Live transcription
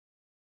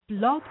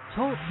Blog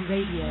Talk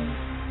Radio.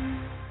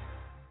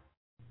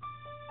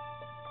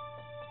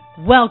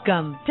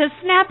 Welcome to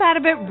Snap Out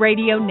of It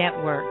Radio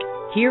Network.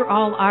 Hear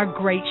all our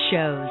great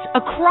shows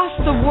across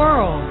the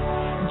world.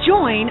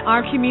 Join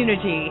our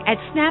community at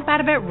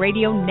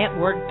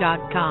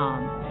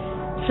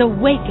snapoutofitradio.network.com. So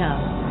wake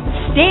up,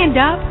 stand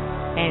up,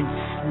 and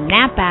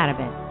snap out of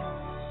it.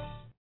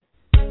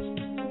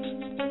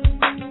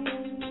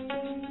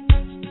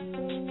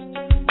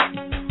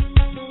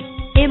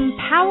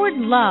 Empowered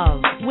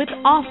Love with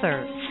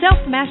author,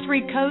 self-mastery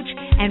coach,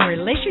 and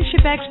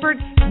relationship expert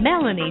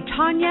Melanie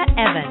Tanya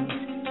Evans.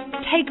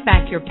 Take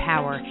back your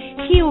power,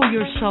 heal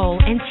your soul,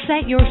 and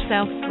set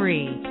yourself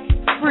free.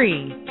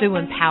 Free through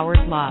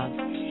Empowered Love.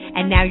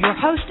 And now your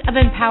host of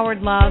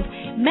Empowered Love,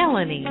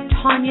 Melanie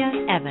Tanya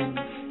Evans.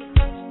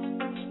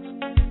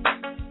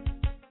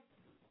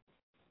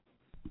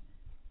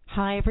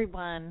 Hi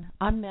everyone,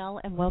 I'm Mel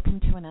and welcome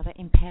to another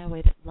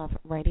Empowered Love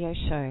radio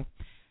show.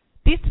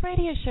 This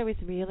radio show is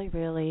really,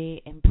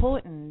 really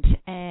important,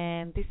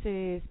 and this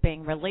is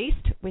being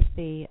released with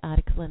the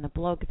article in the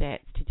blog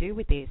that's to do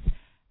with this.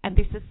 And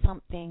this is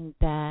something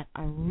that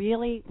I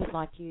really would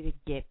like you to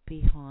get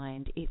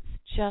behind. It's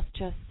just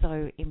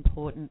so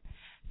important.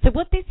 So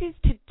what this is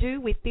to do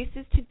with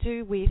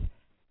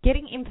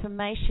getting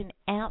information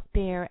out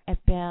there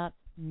about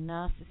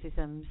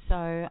narcissism. So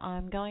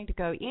I'm going to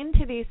go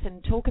into this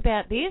and talk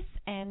about this,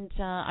 and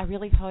I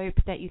really hope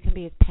that you can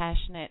be as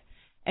passionate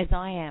as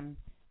I am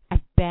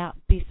about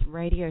this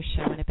radio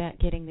show and about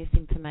getting this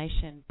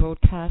information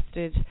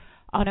broadcasted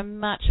on a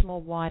much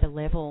more wider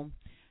level.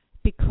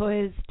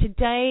 Because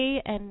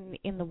today and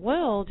in the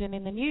world and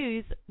in the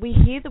news, we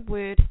hear the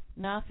word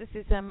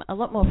narcissism a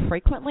lot more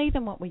frequently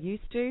than what we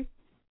used to.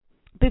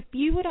 But if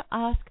you were to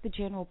ask the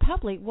general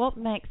public what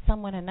makes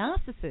someone a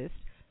narcissist,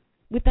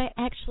 would they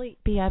actually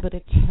be able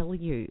to tell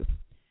you?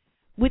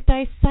 Would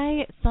they say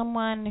it's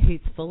someone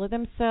who's full of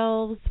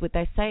themselves? Would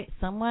they say it's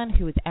someone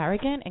who is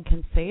arrogant and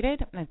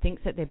conceited and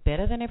thinks that they're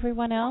better than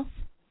everyone else?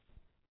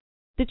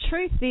 The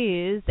truth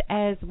is,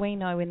 as we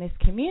know in this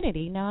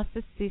community,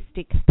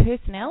 narcissistic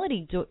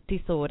personality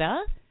disorder,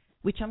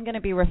 which I'm going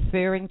to be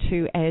referring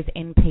to as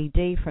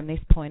NPD from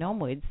this point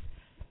onwards,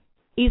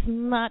 is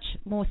much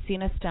more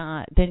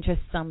sinister than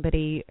just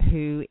somebody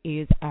who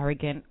is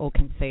arrogant or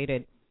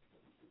conceited.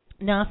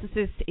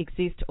 Narcissists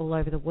exist all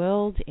over the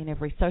world, in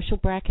every social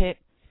bracket.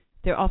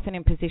 They're often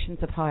in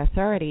positions of high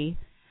authority.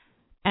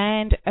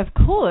 And, of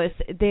course,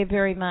 they're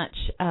very much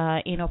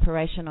in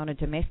operation on a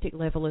domestic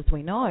level, as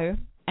we know,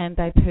 and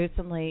they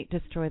personally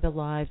destroy the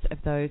lives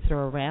of those that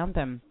are around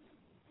them.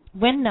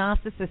 When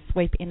narcissists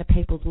sweep into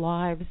people's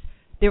lives,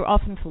 they're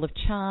often full of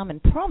charm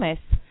and promise,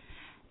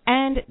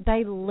 and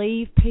they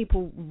leave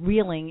people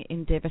reeling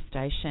in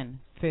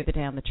devastation further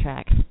down the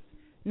track.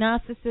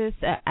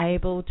 Narcissists are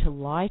able to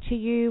lie to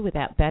you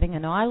without batting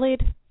an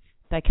eyelid.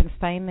 They can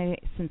feign their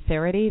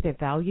sincerity, their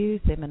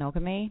values, their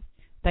monogamy.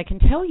 They can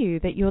tell you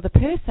that you're the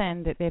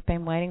person that they've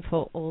been waiting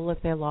for all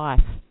of their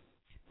life.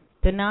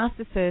 The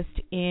narcissist,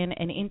 in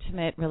an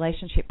intimate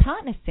relationship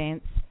partner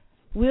sense,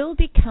 will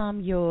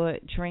become your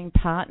dream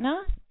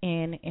partner,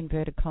 in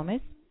inverted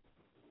commas,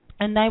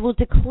 and they will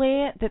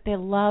declare that their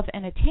love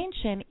and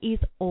attention is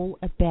all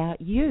about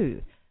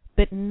you,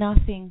 but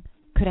nothing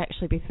could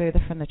actually be further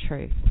from the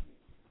truth.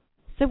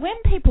 So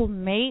when people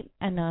meet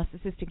a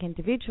narcissistic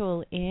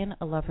individual in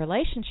a love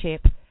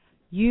relationship,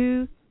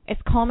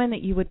 it's common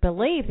that you would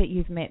believe that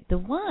you've met the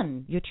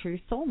one, your true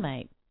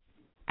soulmate.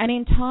 And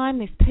in time,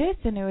 this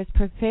person who has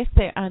professed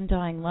their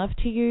undying love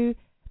to you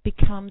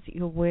becomes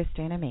your worst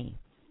enemy,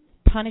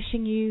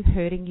 punishing you,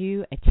 hurting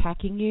you,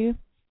 attacking you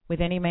with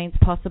any means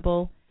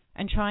possible,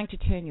 and trying to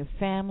turn your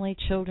family,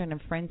 children,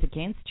 and friends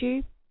against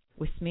you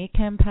with smear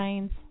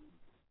campaigns.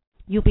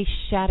 You'll be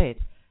shattered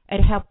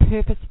at how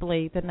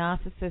purposefully the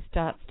narcissist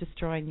starts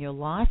destroying your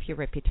life, your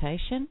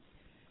reputation,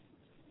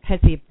 has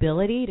the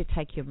ability to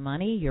take your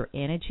money, your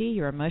energy,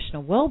 your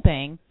emotional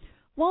well-being,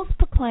 whilst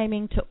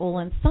proclaiming to all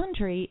and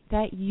sundry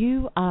that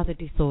you are the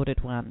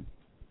disordered one.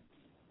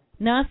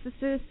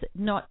 Narcissists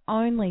not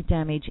only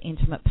damage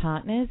intimate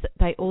partners,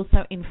 they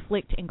also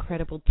inflict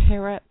incredible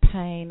terror,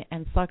 pain,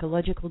 and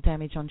psychological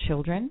damage on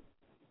children,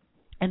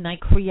 and they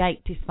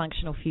create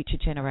dysfunctional future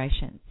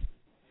generations.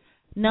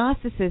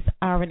 Narcissists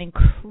are an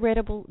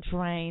incredible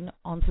drain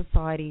on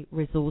society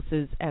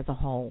resources as a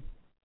whole.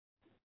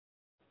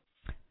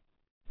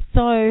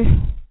 So,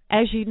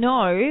 as you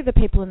know, the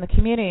people in the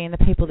community and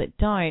the people that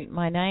don't,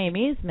 my name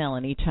is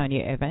Melanie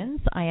Tanya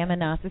Evans. I am a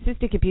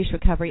narcissistic abuse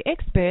recovery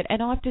expert,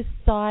 and I've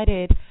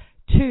decided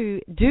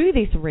to do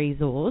this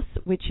resource,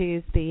 which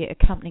is the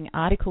accompanying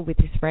article with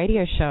this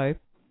radio show,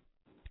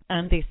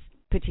 and this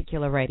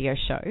particular radio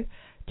show,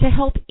 to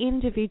help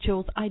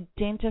individuals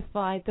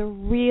identify the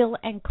real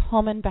and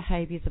common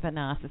behaviours of a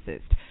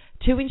narcissist,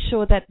 to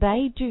ensure that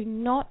they do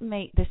not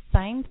meet the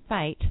same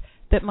fate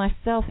that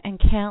myself and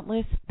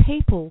countless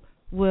people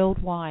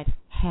worldwide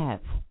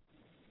have.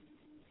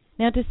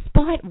 Now,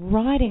 despite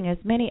writing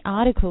as many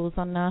articles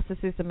on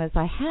narcissism as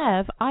I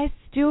have, I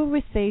still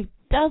receive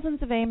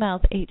dozens of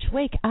emails each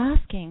week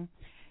asking,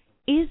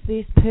 is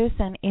this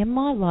person in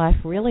my life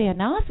really a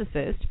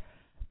narcissist,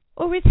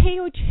 or is he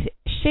or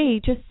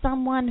she just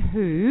someone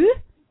who,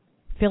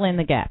 fill in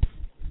the gaps?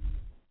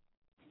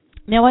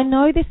 Now, I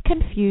know this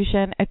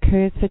confusion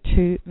occurs for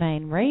two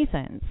main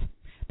reasons.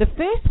 The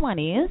first one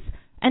is,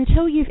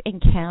 until you've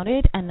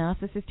encountered a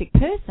narcissistic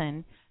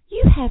person,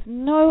 you have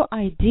no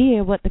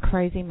idea what the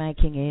crazy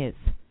making is.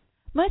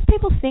 Most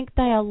people think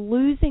they are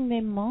losing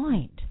their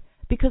mind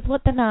because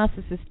what the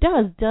narcissist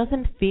does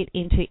doesn't fit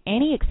into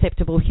any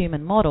acceptable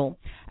human model,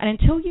 and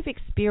until you've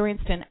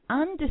experienced and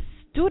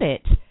understood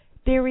it,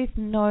 there is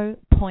no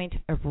point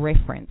of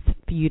reference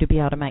for you to be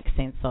able to make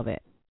sense of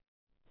it.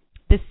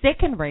 The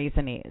second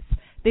reason is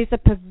there's a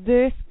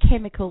perverse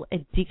chemical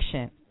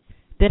addiction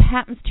that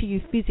happens to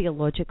you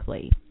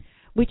physiologically,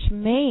 which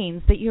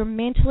means that you're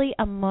mentally,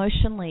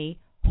 emotionally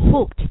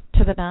hooked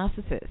to the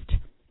narcissist.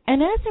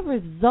 And as a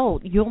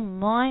result, your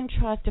mind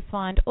tries to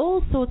find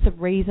all sorts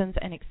of reasons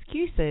and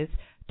excuses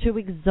to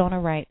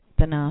exonerate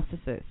the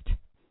narcissist.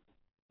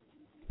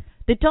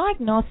 The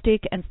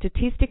Diagnostic and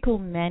Statistical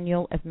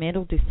Manual of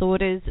Mental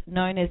Disorders,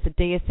 known as the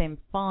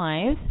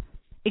DSM-5,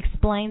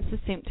 explains the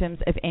symptoms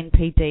of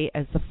NPD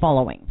as the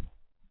following.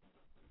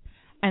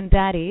 And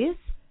that is,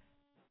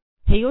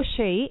 he or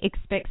she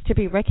expects to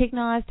be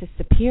recognized as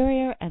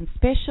superior and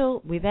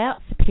special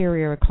without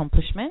superior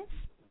accomplishments,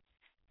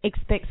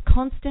 expects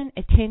constant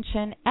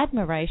attention,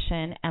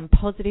 admiration, and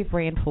positive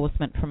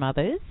reinforcement from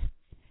others,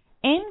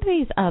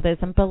 envies others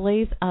and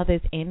believes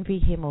others envy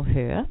him or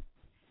her,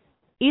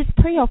 is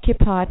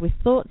preoccupied with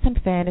thoughts and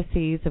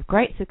fantasies of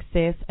great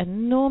success,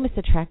 enormous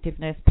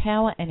attractiveness,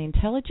 power, and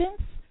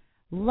intelligence,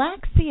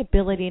 lacks the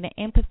ability to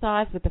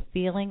empathize with the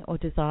feeling or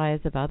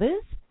desires of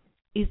others,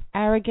 is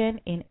arrogant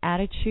in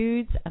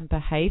attitudes and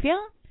behavior,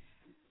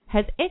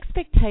 has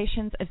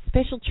expectations of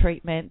special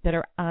treatment that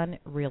are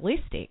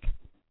unrealistic.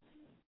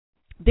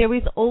 There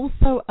is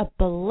also a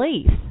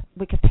belief,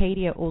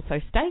 Wikipedia also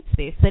states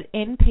this, that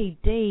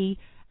NPD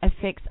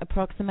affects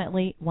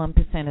approximately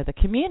 1% of the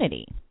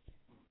community.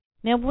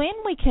 Now, when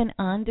we can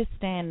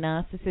understand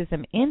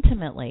narcissism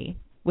intimately,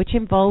 which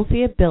involves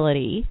the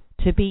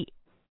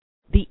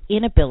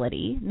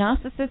inability,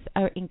 narcissists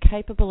are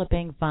incapable of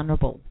being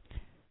vulnerable,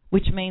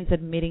 which means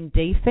admitting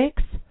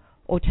defects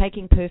or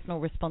taking personal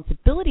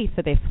responsibility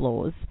for their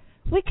flaws,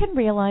 we can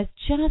realize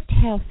just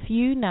how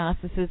few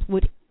narcissists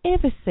would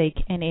ever seek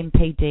an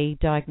NPD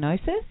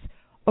diagnosis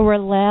or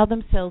allow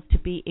themselves to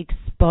be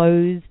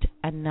exposed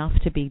enough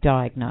to be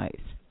diagnosed.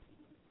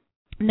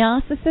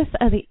 Narcissists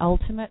are the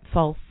ultimate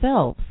false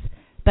selves.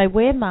 They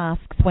wear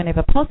masks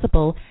whenever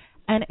possible,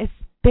 and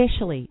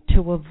especially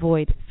to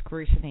avoid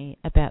scrutiny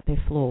about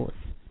their flaws.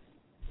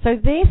 So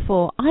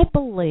therefore, I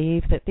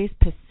believe that this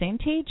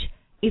percentage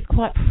is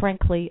quite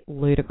frankly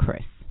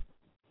ludicrous.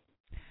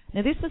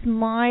 Now, this is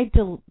my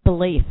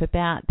belief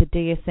about the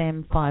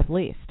DSM-5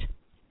 list.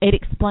 It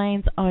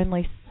explains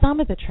only some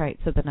of the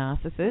traits of the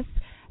narcissist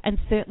and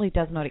certainly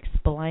does not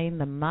explain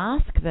the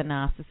mask the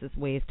narcissist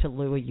wears to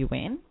lure you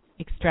in,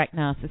 extract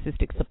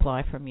narcissistic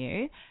supply from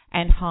you,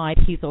 and hide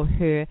his or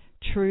her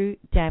true,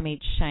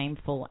 damaged,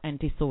 shameful, and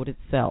disordered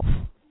self.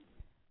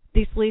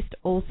 This list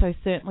also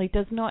certainly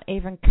does not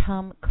even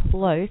come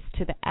close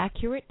to the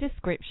accurate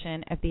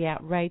description of the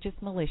outrageous,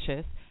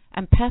 malicious,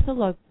 and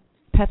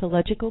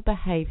pathological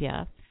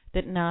behavior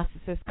that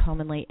narcissists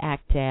commonly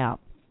act out.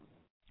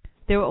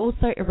 There are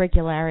also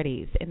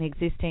irregularities in the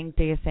existing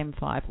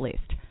DSM-5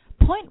 list.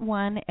 Point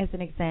 1, as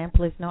an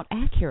example, is not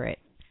accurate.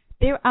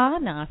 There are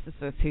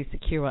narcissists who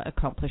secure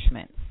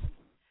accomplishments.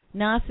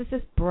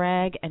 Narcissists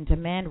brag and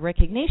demand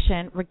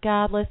recognition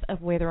regardless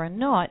of whether or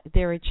not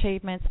their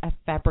achievements are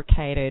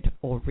fabricated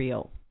or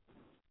real.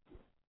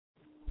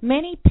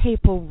 Many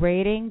people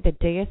reading the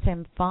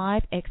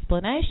DSM-5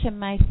 explanation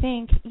may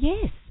think,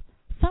 yes,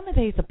 some of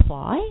these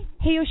apply.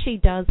 He or she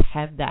does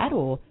have that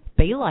or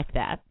be like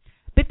that.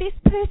 But this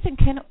person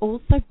can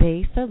also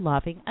be so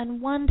loving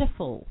and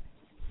wonderful.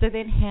 So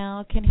then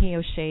how can he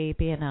or she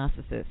be a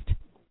narcissist?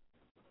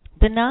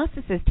 The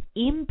narcissist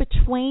in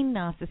between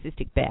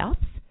narcissistic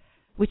bouts,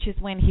 which is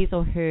when his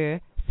or her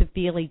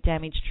severely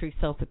damaged true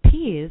self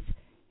appears,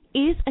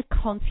 is a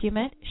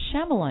consummate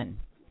Shyamalan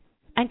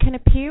and can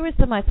appear as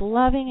the most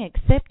loving,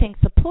 accepting,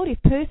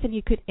 supportive person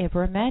you could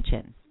ever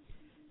imagine.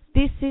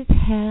 This is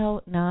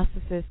how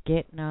narcissists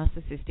get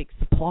narcissistic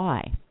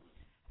supply.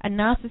 A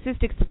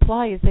narcissistic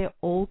supply is their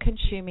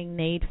all-consuming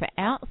need for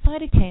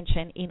outside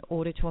attention in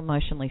order to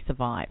emotionally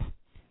survive.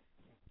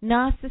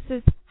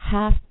 Narcissists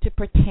have to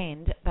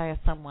pretend they are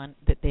someone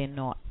that they're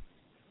not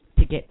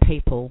to get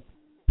people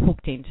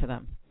hooked into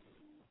them.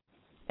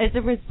 As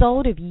a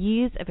result of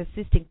years of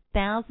assisting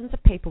thousands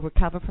of people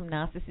recover from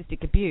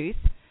narcissistic abuse,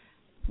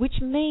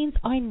 which means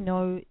I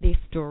know their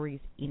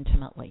stories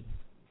intimately,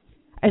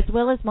 as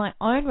well as my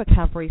own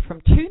recovery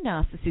from 2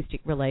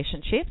 narcissistic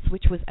relationships,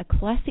 which was a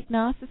classic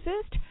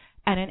narcissist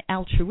and an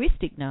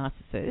altruistic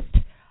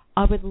narcissist,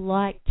 I would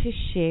like to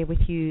share with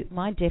you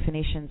my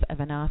definitions of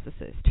a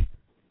narcissist.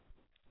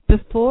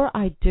 Before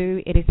I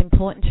do, it is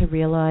important to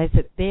realize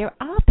that there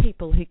are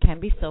people who can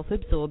be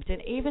self-absorbed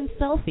and even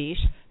selfish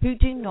who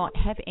do not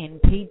have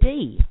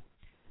NPD.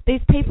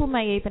 These people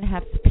may even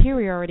have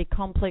superiority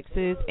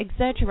complexes,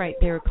 exaggerate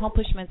their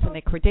accomplishments and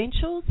their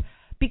credentials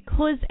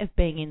because of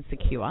being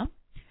insecure,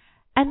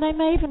 and they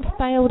may even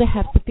fail to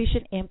have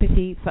sufficient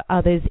empathy for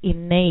others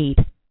in need.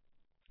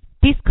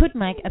 This could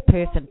make a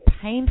person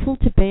painful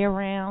to be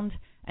around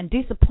and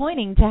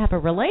disappointing to have a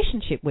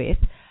relationship with,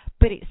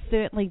 but it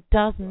certainly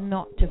does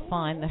not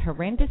define the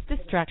horrendous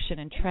destruction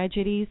and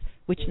tragedies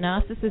which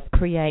narcissists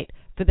create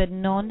for the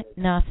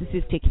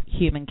non-narcissistic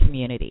human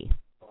community.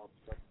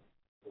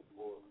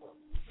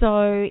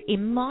 So,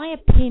 in my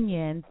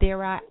opinion,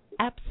 there are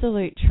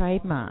absolute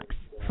trademarks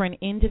for an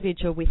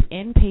individual with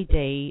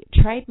NPD,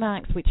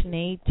 trademarks which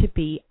need to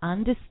be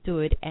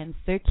understood and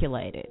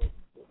circulated.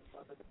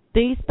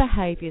 These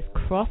behaviours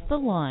cross the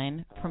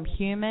line from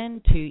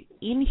human to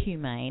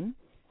inhumane,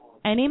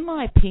 and in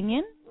my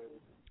opinion,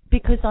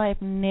 because I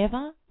have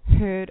never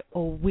heard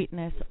or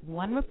witnessed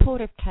one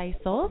reported case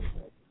of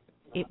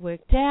it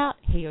worked out,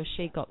 he or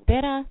she got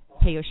better,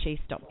 he or she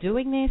stopped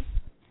doing this,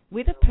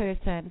 with a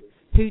person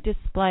who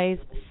displays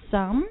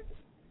some,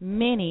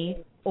 many,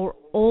 or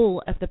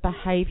all of the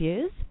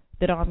behaviours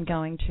that I'm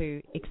going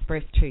to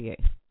express to you.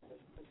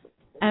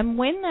 And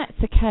when that's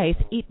the case,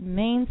 it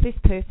means this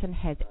person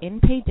has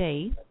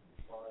NPD,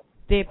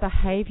 their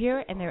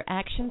behaviour and their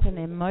actions and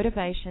their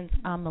motivations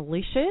are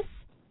malicious,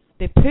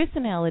 their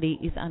personality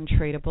is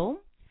untreatable,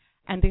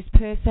 and this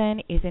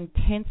person is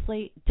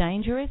intensely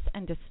dangerous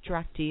and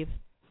destructive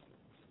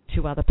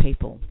to other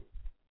people.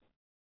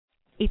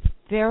 It's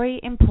very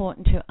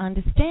important to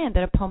understand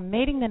that upon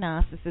meeting the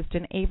narcissist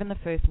and even the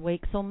first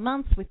weeks or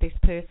months with this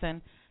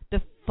person,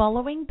 the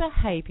following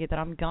behaviour that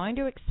I'm going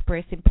to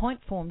express in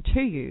point form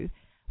to you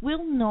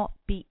will not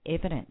be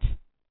evident.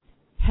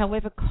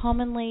 However,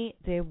 commonly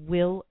there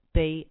will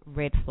be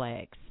red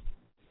flags.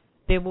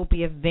 There will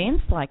be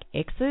events like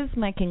exes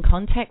making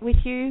contact with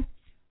you,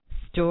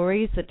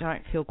 stories that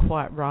don't feel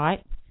quite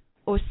right,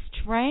 or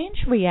strange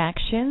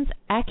reactions,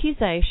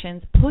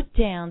 accusations,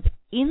 put-downs,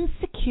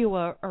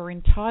 insecure or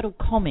entitled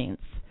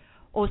comments,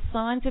 or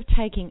signs of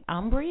taking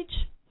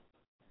umbrage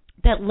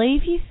that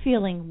leave you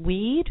feeling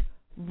weird,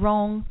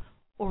 wrong,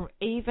 or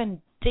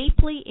even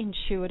deeply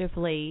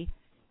intuitively,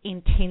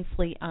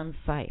 intensely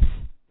unsafe.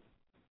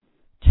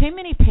 Too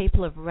many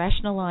people have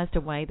rationalised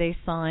away these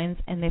signs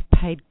and they've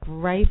paid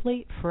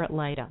gravely for it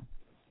later.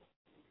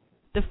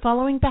 The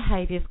following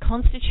behaviours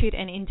constitute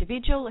an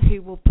individual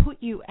who will put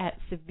you at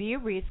severe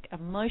risk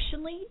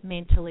emotionally,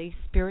 mentally,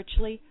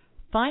 spiritually,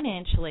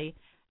 financially,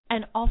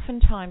 and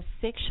oftentimes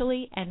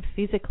sexually and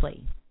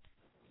physically.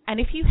 And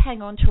if you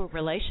hang on to a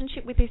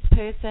relationship with this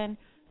person,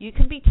 you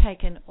can be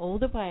taken all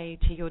the way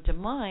to your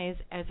demise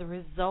as a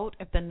result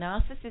of the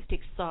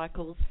narcissistic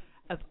cycles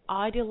of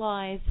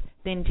idealize,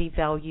 then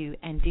devalue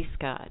and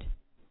discard.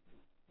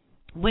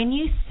 When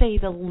you see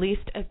the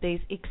list of these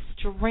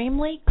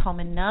extremely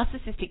common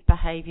narcissistic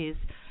behaviours,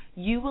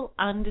 you will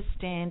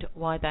understand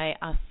why they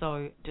are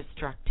so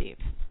destructive.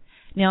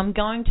 Now, I'm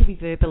going to be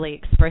verbally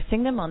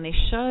expressing them on this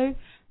show,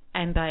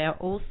 and they are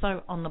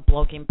also on the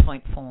blog in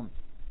point form.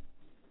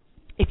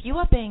 If you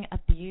are being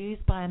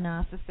abused by a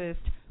narcissist,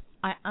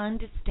 I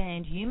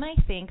understand you may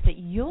think that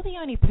you're the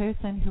only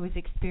person who is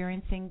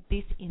experiencing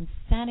this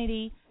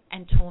insanity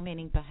and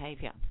tormenting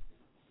behaviour.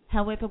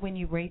 However, when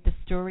you read the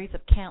stories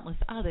of countless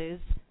others,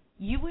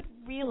 you would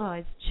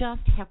realise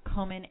just how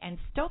common and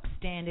stock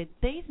standard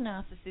these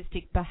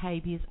narcissistic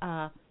behaviours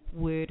are,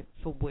 word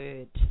for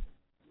word.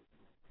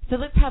 So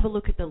let's have a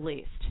look at the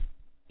list.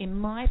 In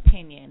my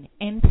opinion,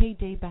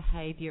 NPD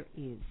behaviour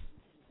is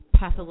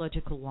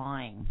pathological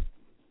lying,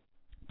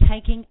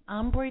 taking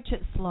umbrage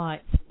at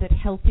slights that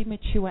healthy,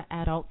 mature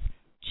adults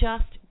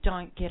just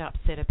don't get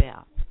upset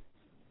about,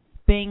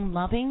 being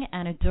loving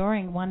and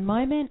adoring one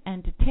moment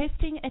and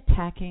detesting,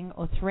 attacking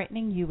or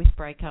threatening you with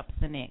breakups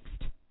the next.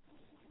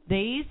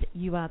 These,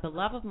 you are the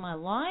love of my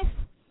life,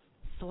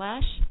 /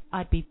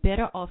 I'd be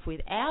better off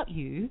without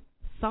you,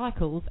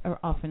 cycles are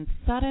often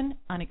sudden,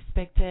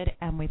 unexpected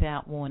and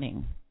without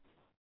warning.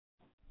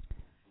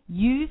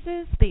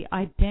 Uses the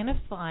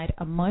identified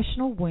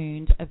emotional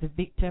wound of the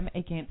victim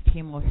against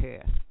him or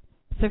her.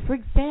 So, for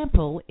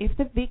example, if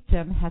the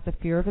victim has a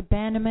fear of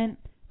abandonment,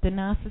 the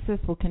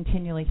narcissist will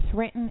continually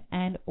threaten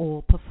and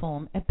or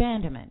perform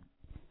abandonment.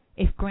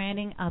 If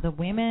granting other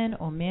women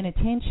or men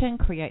attention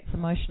creates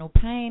emotional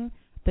pain,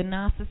 the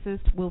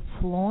narcissist will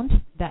flaunt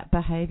that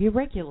behaviour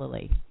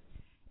regularly.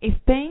 If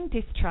being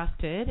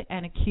distrusted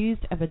and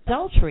accused of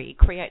adultery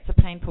creates a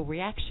painful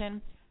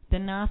reaction, the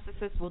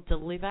narcissist will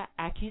deliver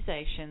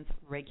accusations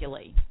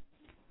regularly.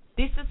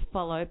 This is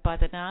followed by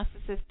the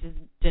narcissist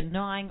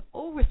denying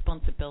all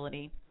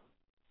responsibility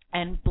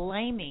and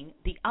blaming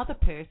the other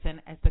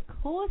person as the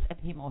cause of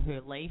him or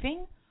her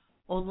leaving,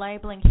 or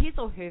labelling his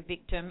or her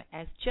victim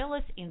as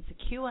jealous,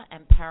 insecure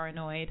and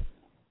paranoid,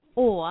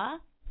 or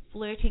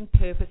flirting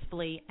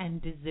purposefully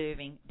and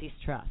deserving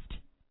distrust.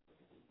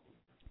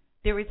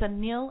 There is a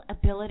nil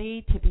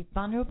ability to be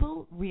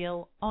vulnerable,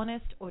 real,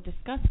 honest, or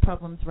discuss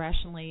problems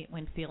rationally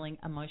when feeling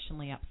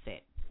emotionally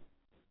upset.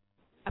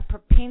 A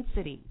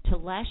propensity to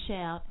lash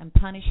out and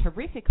punish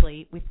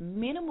horrifically with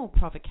minimal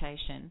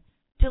provocation,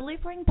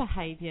 delivering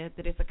behaviour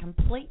that is a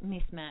complete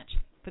mismatch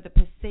for the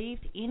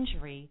perceived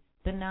injury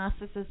the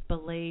narcissist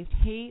believed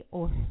he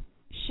or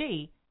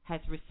she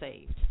has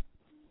received.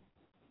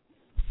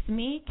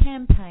 Smear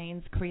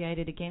campaigns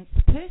created against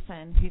the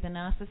person who the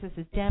narcissist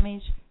has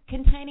damaged,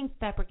 containing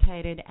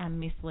fabricated and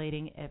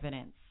misleading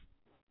evidence.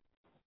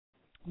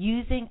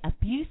 Using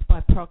abuse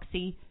by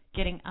proxy,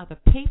 getting other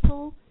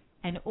people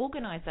and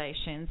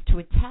organisations to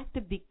attack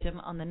the victim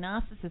on the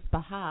narcissist's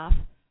behalf,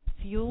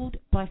 fueled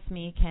by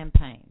smear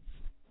campaigns.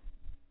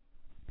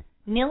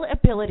 Nil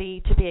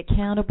ability to be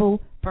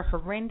accountable for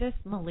horrendous,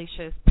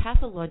 malicious,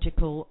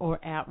 pathological or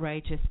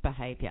outrageous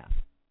behaviour.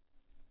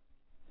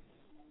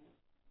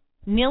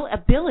 Nil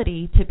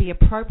ability to be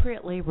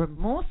appropriately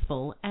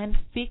remorseful and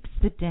fix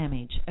the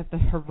damage of the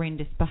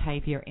horrendous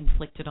behaviour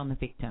inflicted on the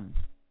victim.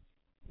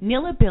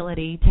 Nil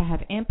ability to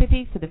have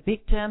empathy for the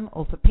victim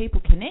or for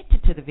people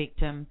connected to the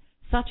victim,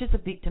 such as the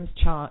victim's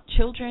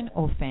children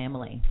or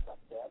family.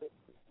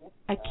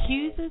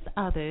 Accuses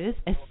others,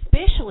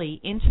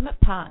 especially intimate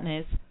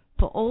partners,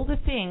 for all the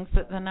things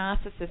that the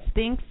narcissist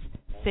thinks,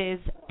 says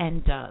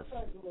and does.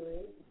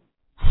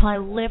 High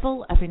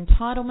level of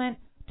entitlement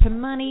to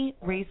money,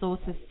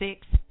 resources,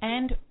 sex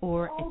and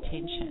or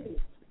attention.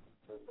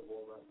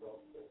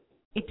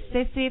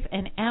 Excessive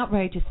and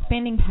outrageous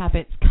spending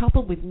habits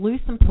coupled with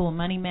loose and poor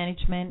money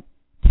management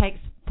takes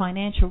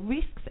financial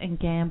risks and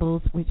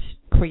gambles which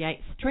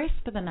create stress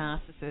for the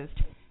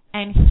narcissist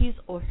and his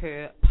or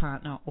her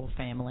partner or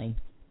family.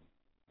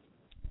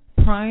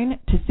 Prone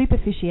to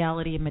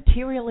superficiality and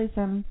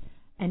materialism,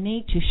 a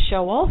need to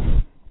show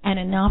off, and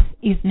enough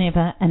is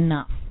never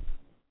enough.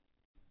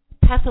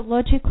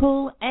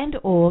 Pathological and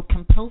or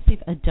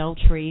compulsive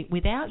adultery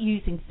without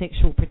using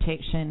sexual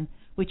protection,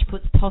 which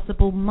puts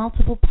possible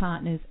multiple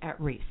partners at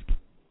risk.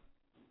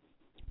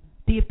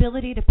 The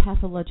ability to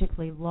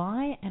pathologically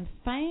lie and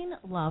feign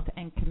love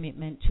and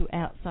commitment to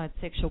outside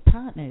sexual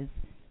partners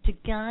to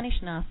garnish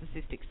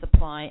narcissistic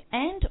supply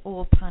and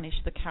or punish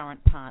the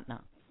current partner.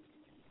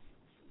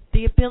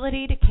 The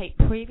ability to keep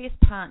previous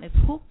partners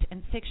hooked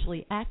and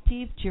sexually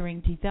active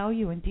during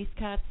devalue and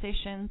discard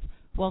sessions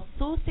while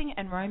sourcing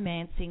and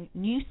romancing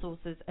new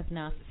sources of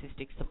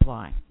narcissistic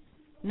supply.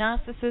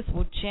 Narcissists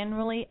will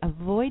generally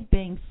avoid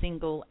being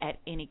single at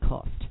any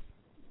cost.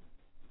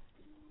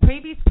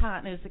 Previous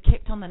partners are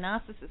kept on the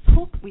narcissist's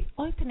hook with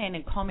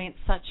open-ended comments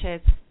such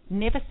as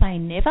never say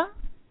never.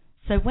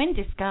 So when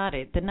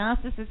discarded, the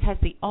narcissist has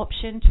the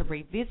option to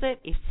revisit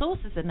if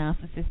sources of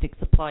narcissistic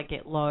supply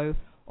get low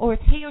or if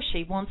he or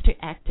she wants to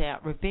act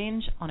out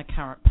revenge on a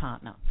current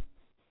partner.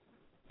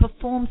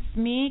 Perform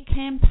smear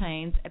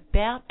campaigns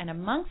about and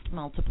amongst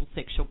multiple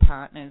sexual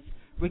partners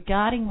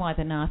regarding why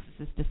the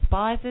narcissist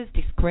despises,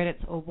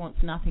 discredits or wants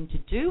nothing to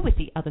do with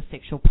the other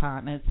sexual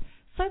partners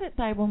so that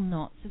they will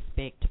not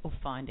suspect or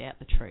find out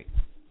the truth.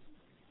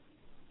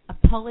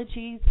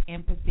 Apologies,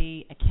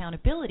 empathy,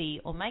 accountability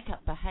or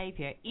make-up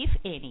behaviour, if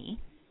any,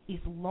 is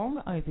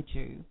long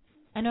overdue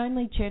and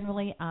only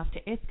generally after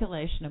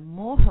escalation of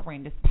more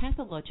horrendous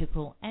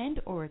pathological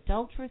and or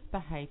adulterous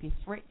behaviour,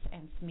 threats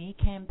and smear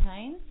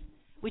campaigns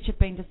which have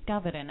been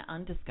discovered and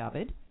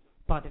undiscovered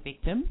by the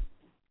victim.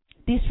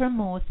 This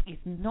remorse is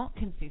not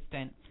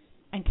consistent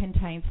and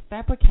contains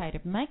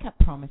fabricated make-up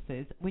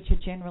promises which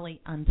are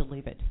generally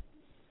undelivered.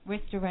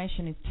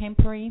 Restoration is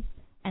temporary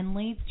and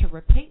leads to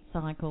repeat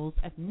cycles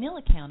of nil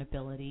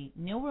accountability,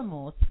 nil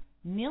remorse,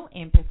 nil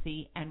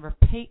empathy and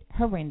repeat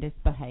horrendous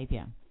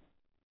behaviour.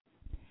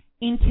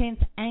 Intense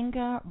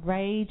anger,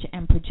 rage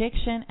and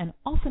projection and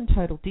often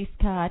total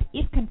discard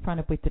if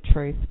confronted with the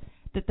truth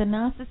that the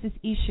narcissist's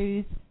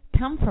issues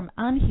come from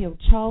unhealed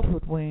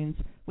childhood wounds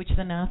which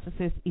the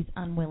narcissist is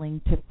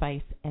unwilling to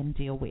face and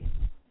deal with.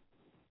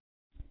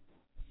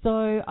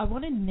 So I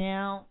want to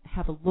now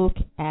have a look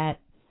at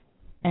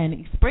and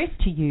express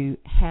to you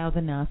how the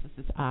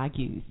narcissist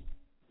argues.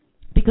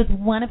 Because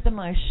one of the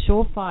most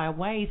surefire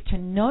ways to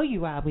know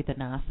you are with a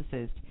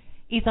narcissist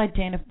is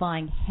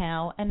identifying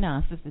how a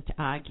narcissist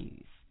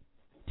argues.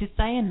 To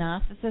say a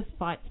narcissist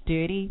fights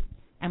dirty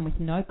and with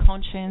no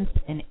conscience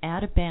and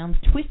out-of-bounds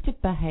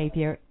twisted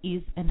behaviour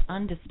is an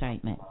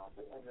understatement.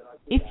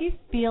 If you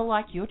feel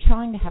like you're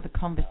trying to have a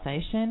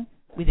conversation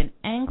with an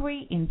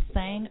angry,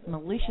 insane,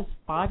 malicious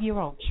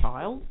 5-year-old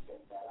child,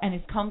 and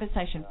this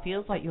conversation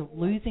feels like you're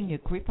losing your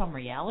grip on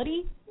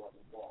reality,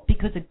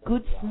 because a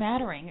good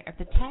smattering of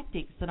the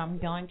tactics that I'm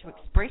going to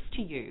express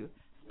to you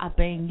are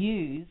being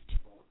used,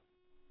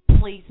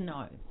 please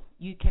know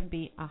you can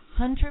be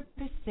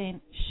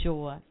 100%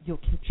 sure you're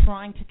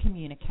trying to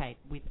communicate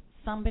with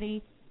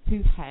somebody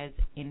who has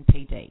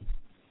NPD.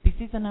 This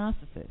is a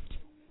narcissist,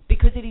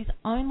 because it is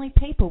only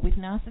people with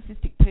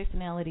narcissistic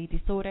personality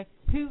disorder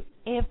who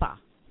ever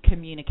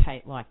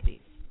communicate like this.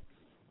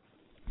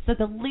 So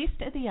the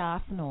list of the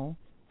arsenal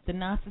the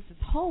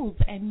narcissist holds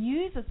and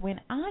uses when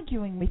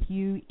arguing with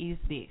you is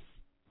this.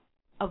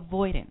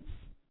 Avoidance,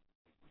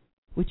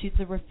 which is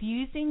the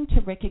refusing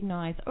to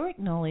recognize or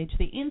acknowledge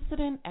the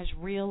incident as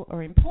real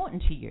or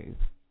important to you.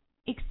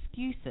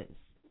 Excuses,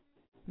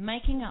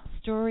 making up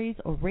stories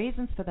or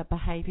reasons for the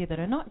behavior that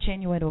are not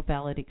genuine or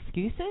valid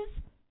excuses.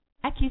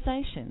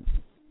 Accusations,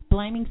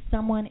 blaming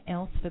someone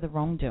else for the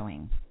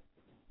wrongdoing.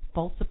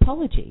 False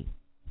apology,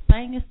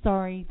 saying a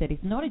sorry that is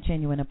not a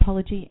genuine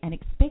apology and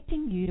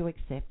expecting you to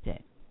accept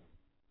it.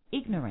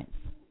 Ignorance,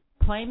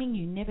 claiming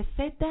you never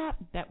said that,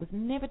 that was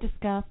never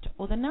discussed,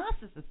 or the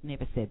narcissist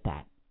never said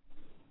that.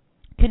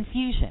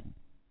 Confusion,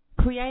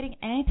 creating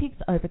antics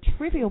over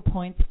trivial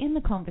points in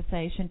the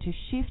conversation to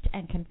shift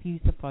and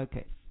confuse the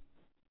focus.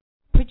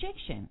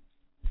 Projection,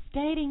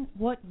 stating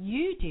what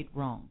you did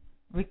wrong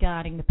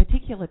regarding the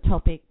particular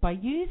topic by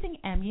using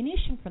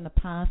ammunition from the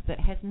past that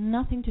has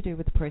nothing to do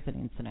with the present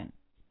incident.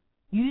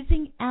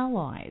 Using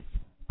allies,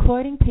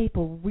 quoting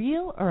people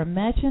real or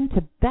imagined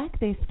to back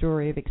their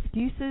story of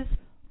excuses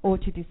or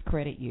to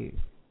discredit you.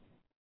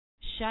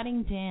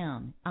 Shutting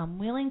down,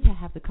 unwilling to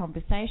have the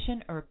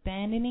conversation or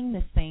abandoning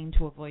the scene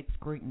to avoid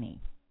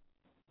scrutiny.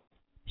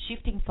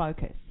 Shifting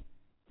focus,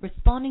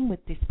 responding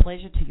with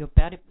displeasure to your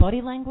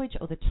body language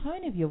or the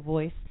tone of your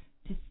voice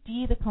to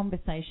steer the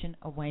conversation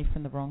away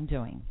from the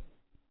wrongdoing.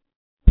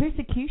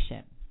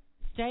 Persecution,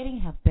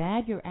 stating how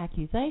bad your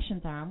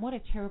accusations are and what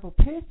a terrible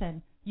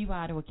person you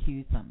are to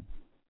accuse them.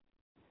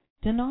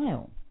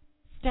 Denial,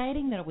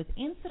 stating that it was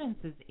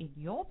incidences in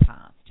your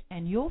past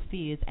and your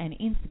fears and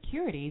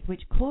insecurities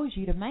which caused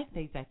you to make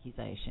these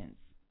accusations.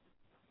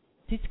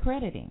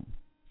 Discrediting,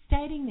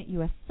 stating that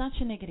you are such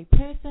a negative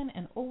person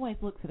and always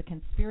look for the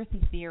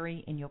conspiracy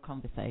theory in your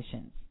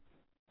conversations.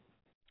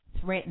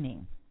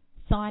 Threatening,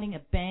 citing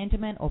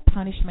abandonment or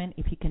punishment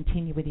if you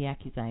continue with the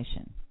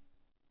accusation.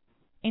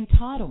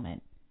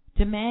 Entitlement,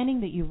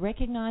 demanding that you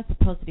recognize the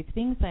positive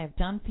things they have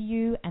done for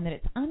you and that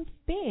it's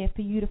unfair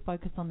for you to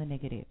focus on the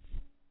negatives.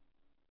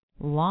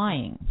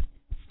 Lying,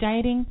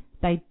 stating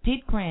they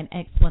did grant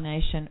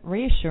explanation,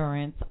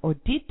 reassurance, or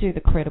did do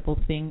the credible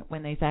thing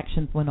when these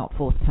actions were not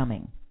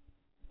forthcoming.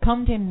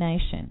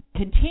 Condemnation,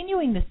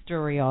 continuing the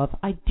story of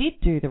I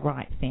did do the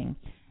right thing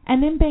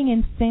and then being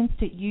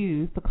incensed at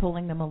you for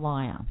calling them a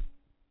liar.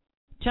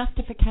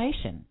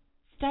 Justification,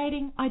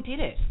 stating I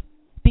did it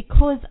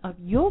because of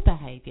your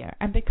behavior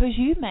and because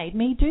you made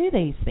me do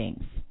these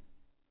things.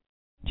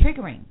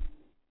 Triggering,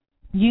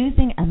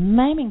 using a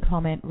maiming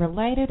comment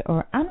related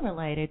or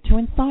unrelated to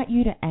incite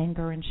you to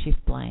anger and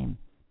shift blame.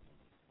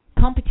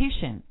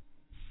 Competition,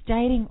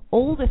 stating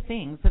all the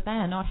things that they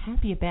are not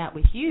happy about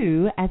with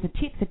you as a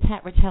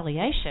tit-for-tat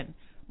retaliation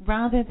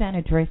rather than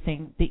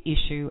addressing the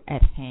issue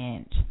at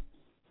hand.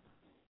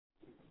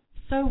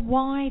 So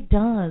why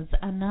does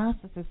a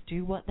narcissist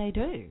do what they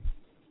do?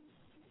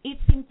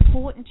 It's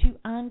important to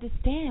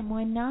understand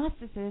why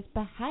narcissists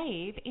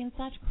behave in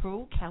such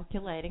cruel,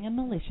 calculating and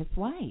malicious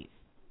ways.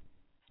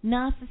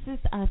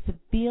 Narcissists are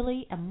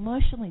severely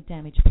emotionally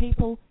damaged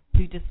people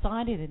who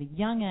decided at a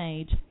young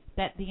age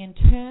that the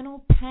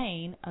internal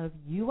pain of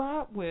you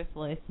are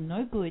worthless,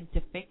 no good,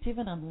 defective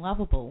and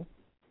unlovable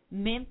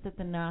meant that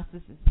the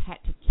narcissist had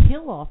to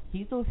kill off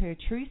his or her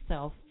true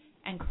self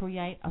and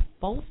create a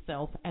false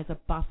self as a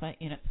buffer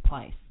in its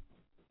place.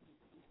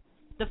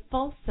 The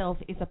false self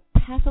is a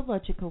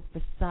pathological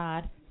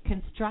facade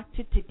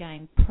constructed to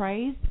gain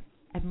praise,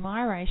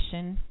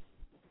 admiration,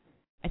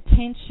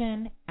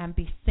 attention, and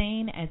be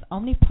seen as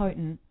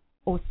omnipotent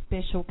or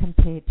special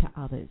compared to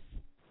others.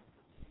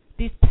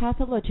 This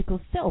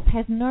pathological self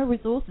has no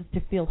resources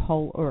to feel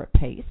whole or at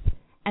peace,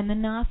 and the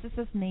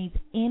narcissist needs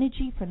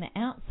energy from the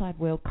outside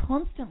world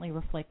constantly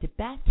reflected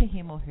back to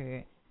him or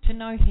her to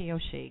know he or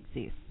she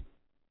exists.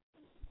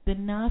 The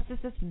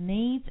narcissist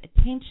needs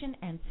attention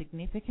and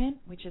significance,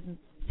 which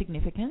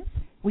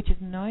is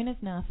known as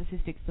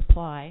narcissistic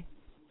supply,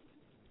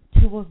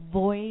 to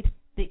avoid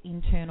the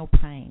internal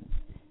pain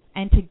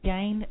and to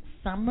gain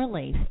some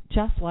relief,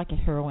 just like a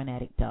heroin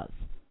addict does.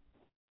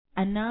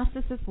 A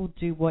narcissist will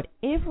do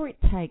whatever it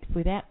takes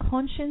without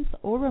conscience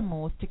or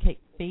remorse to keep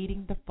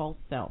feeding the false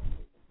self.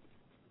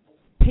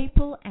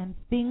 People and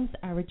things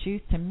are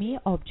reduced to mere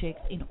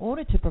objects in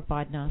order to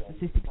provide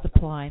narcissistic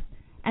supply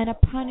and are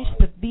punished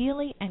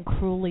severely and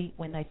cruelly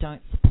when they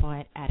don't supply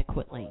it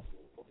adequately.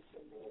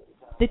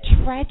 The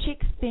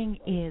tragic thing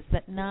is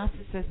that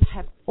narcissists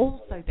have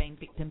also been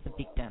victims of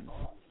victims,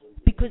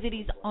 because it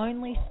is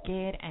only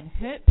scared and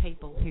hurt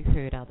people who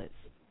hurt others.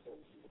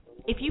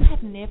 If you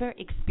have never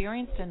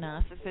experienced a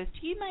narcissist,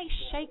 you may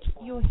shake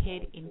your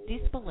head in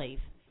disbelief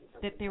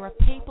that there are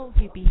people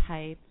who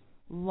behave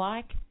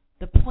like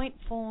the point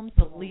forms,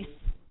 the lists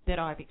that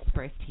I've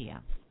expressed here,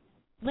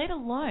 let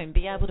alone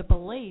be able to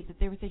believe that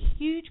there is a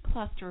huge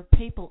cluster of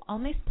people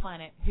on this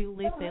planet who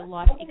live their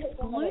life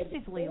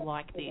exclusively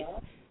like this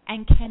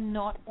and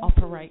cannot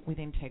operate with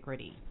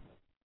integrity.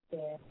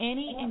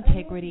 Any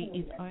integrity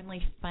is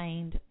only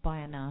feigned by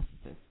a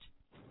narcissist.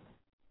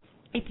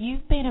 If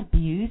you've been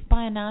abused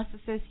by a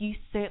narcissist, you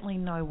certainly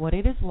know what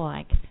it is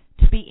like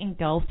to be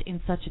engulfed in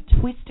such a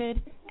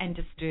twisted and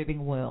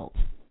disturbing world.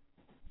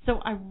 So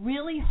I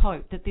really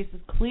hope that this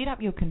has cleared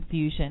up your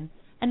confusion,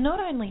 and not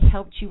only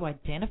helped you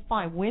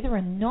identify whether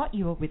or not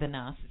you are with a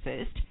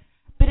narcissist,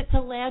 but it's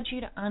allowed you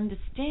to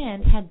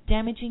understand how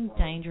damaging,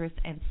 dangerous,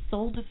 and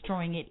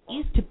soul-destroying it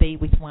is to be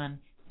with one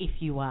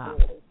if you are.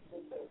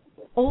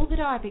 All that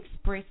I've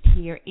expressed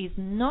here is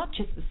not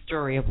just the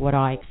story of what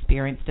I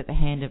experienced at the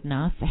hands of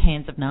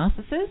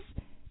narcissists.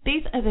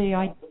 These are the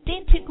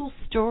identical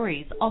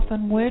stories,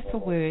 often word for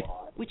word,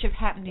 which have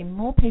happened in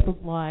more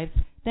people's lives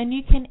than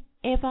you can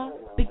ever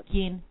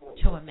begin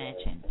to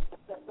imagine.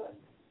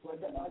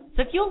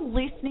 So if you're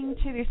listening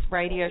to this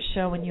radio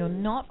show and you're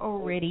not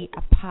already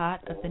a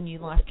part of the New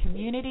Life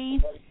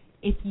community,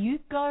 if you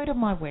go to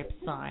my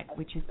website,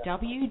 which is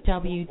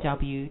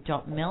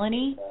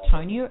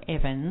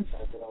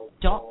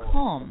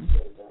www.melanietoniaevans.com,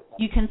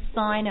 you can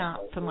sign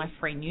up for my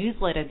free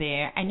newsletter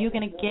there, and you're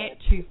going to get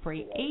 2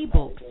 free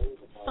ebooks,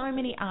 so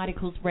many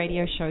articles,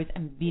 radio shows,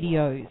 and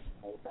videos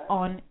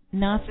on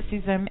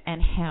narcissism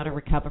and how to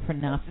recover from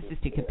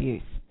narcissistic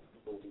abuse.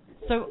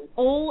 So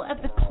all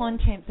of the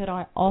content that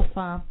I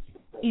offer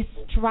is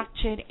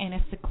structured in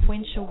a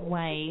sequential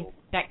way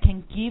that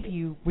can give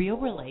you real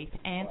relief,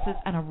 answers,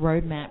 and a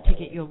roadmap to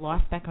get your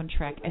life back on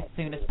track as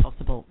soon as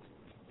possible.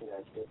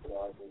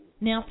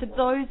 Now, for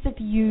those of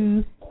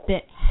you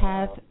that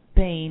have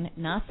been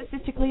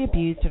narcissistically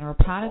abused and are a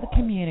part of the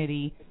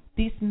community,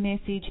 this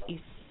message is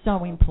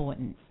so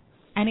important,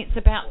 and it's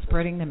about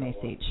spreading the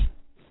message.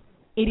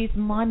 It is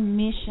my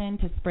mission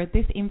to spread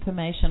this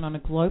information on a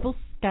global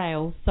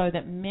scale so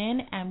that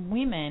men and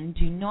women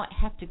do not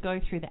have to go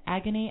through the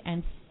agony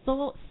and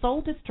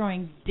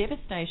soul-destroying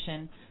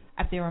devastation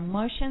of their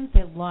emotions,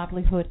 their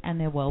livelihood, and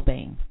their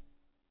well-being.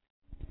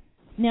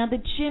 Now,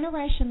 the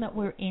generation that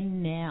we're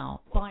in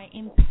now, by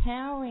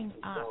empowering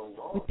us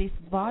with this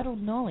vital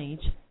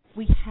knowledge,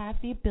 we have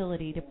the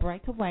ability to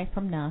break away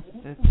from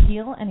narcissists,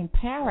 heal and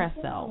empower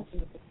ourselves,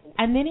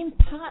 and then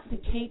impart the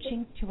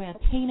teachings to our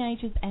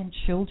teenagers and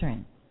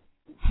children,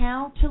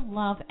 how to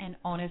love and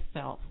honor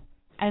self,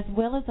 as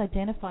well as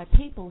identify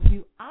people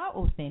who are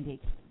authentic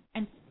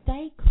and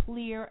stay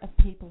clear of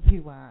people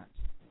who aren't.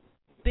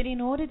 But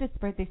in order to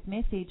spread this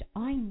message,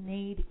 I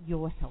need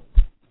your help.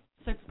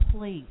 So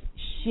please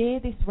share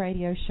this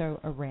radio show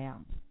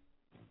around.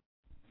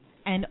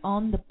 And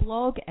on the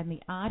blog and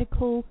the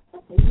article,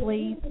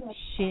 please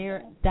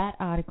share that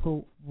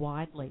article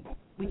widely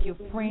with your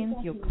friends,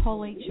 your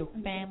colleagues, your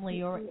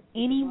family, or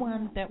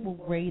anyone that will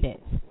read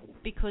it.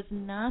 Because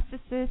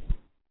narcissists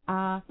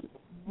are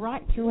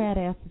right throughout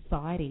our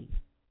society.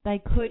 There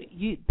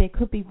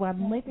could be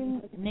one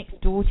living next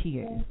door to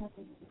you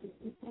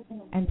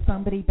and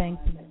somebody being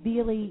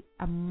severely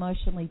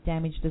emotionally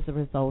damaged as a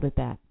result of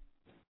that.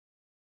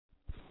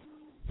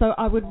 So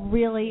I would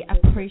really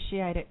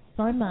appreciate it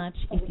so much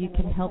if you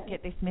can help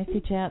get this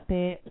message out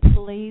there.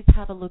 Please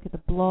have a look at the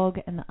blog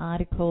and the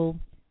article.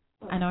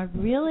 And I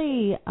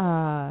really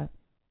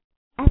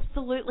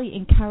absolutely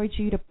encourage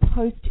you to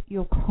post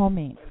your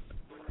comments,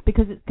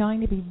 because it's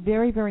going to be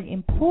very, very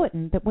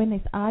important that when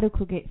this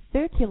article gets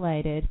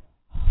circulated,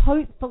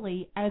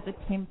 hopefully as a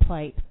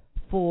template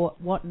for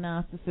what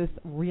narcissists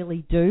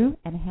really do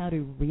and how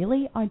to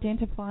really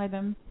identify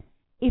them,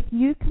 if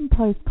you can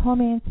post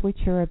comments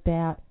which are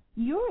about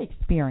your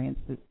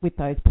experiences with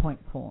those point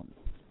forms.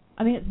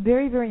 I mean, it's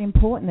very, very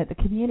important that the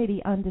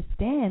community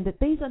understand that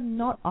these are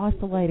not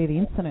isolated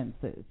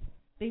incidences.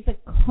 These are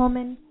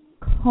common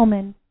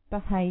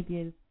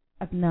behaviours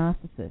of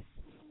narcissists,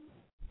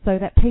 so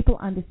that people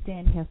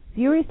understand how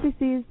serious this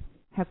is,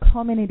 how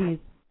common it is,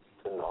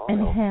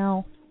 and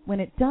how when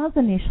it does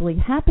initially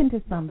happen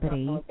to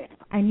somebody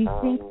and you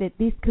think that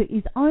this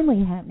is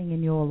only happening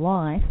in your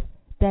life,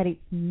 that it's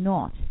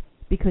not,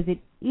 because it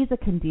is a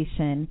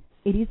condition,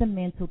 it is a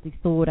mental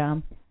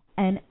disorder,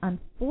 and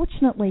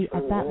unfortunately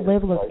at that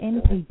level of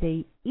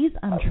NPD is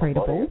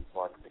untreatable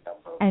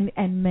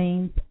and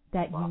means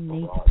that you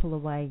need to pull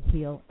away,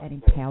 heal, and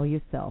empower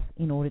yourself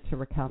in order to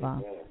recover.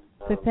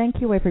 So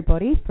thank you,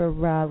 everybody, for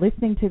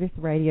listening to this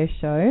radio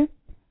show,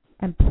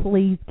 and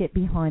please get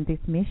behind this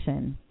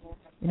mission.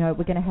 You know,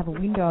 we're going to have a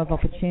window of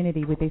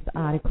opportunity with this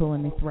article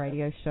and this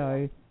radio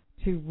show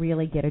to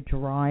really get a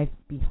drive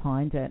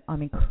behind it.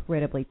 I'm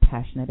incredibly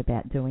passionate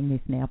about doing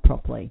this now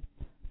properly,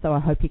 so I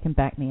hope you can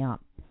back me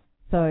up.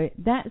 So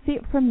that's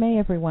it from me,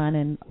 everyone,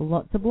 and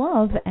lots of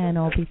love, and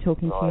I'll be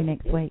talking to you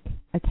next week.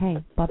 Okay,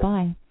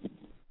 bye-bye.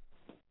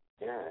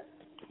 Yeah.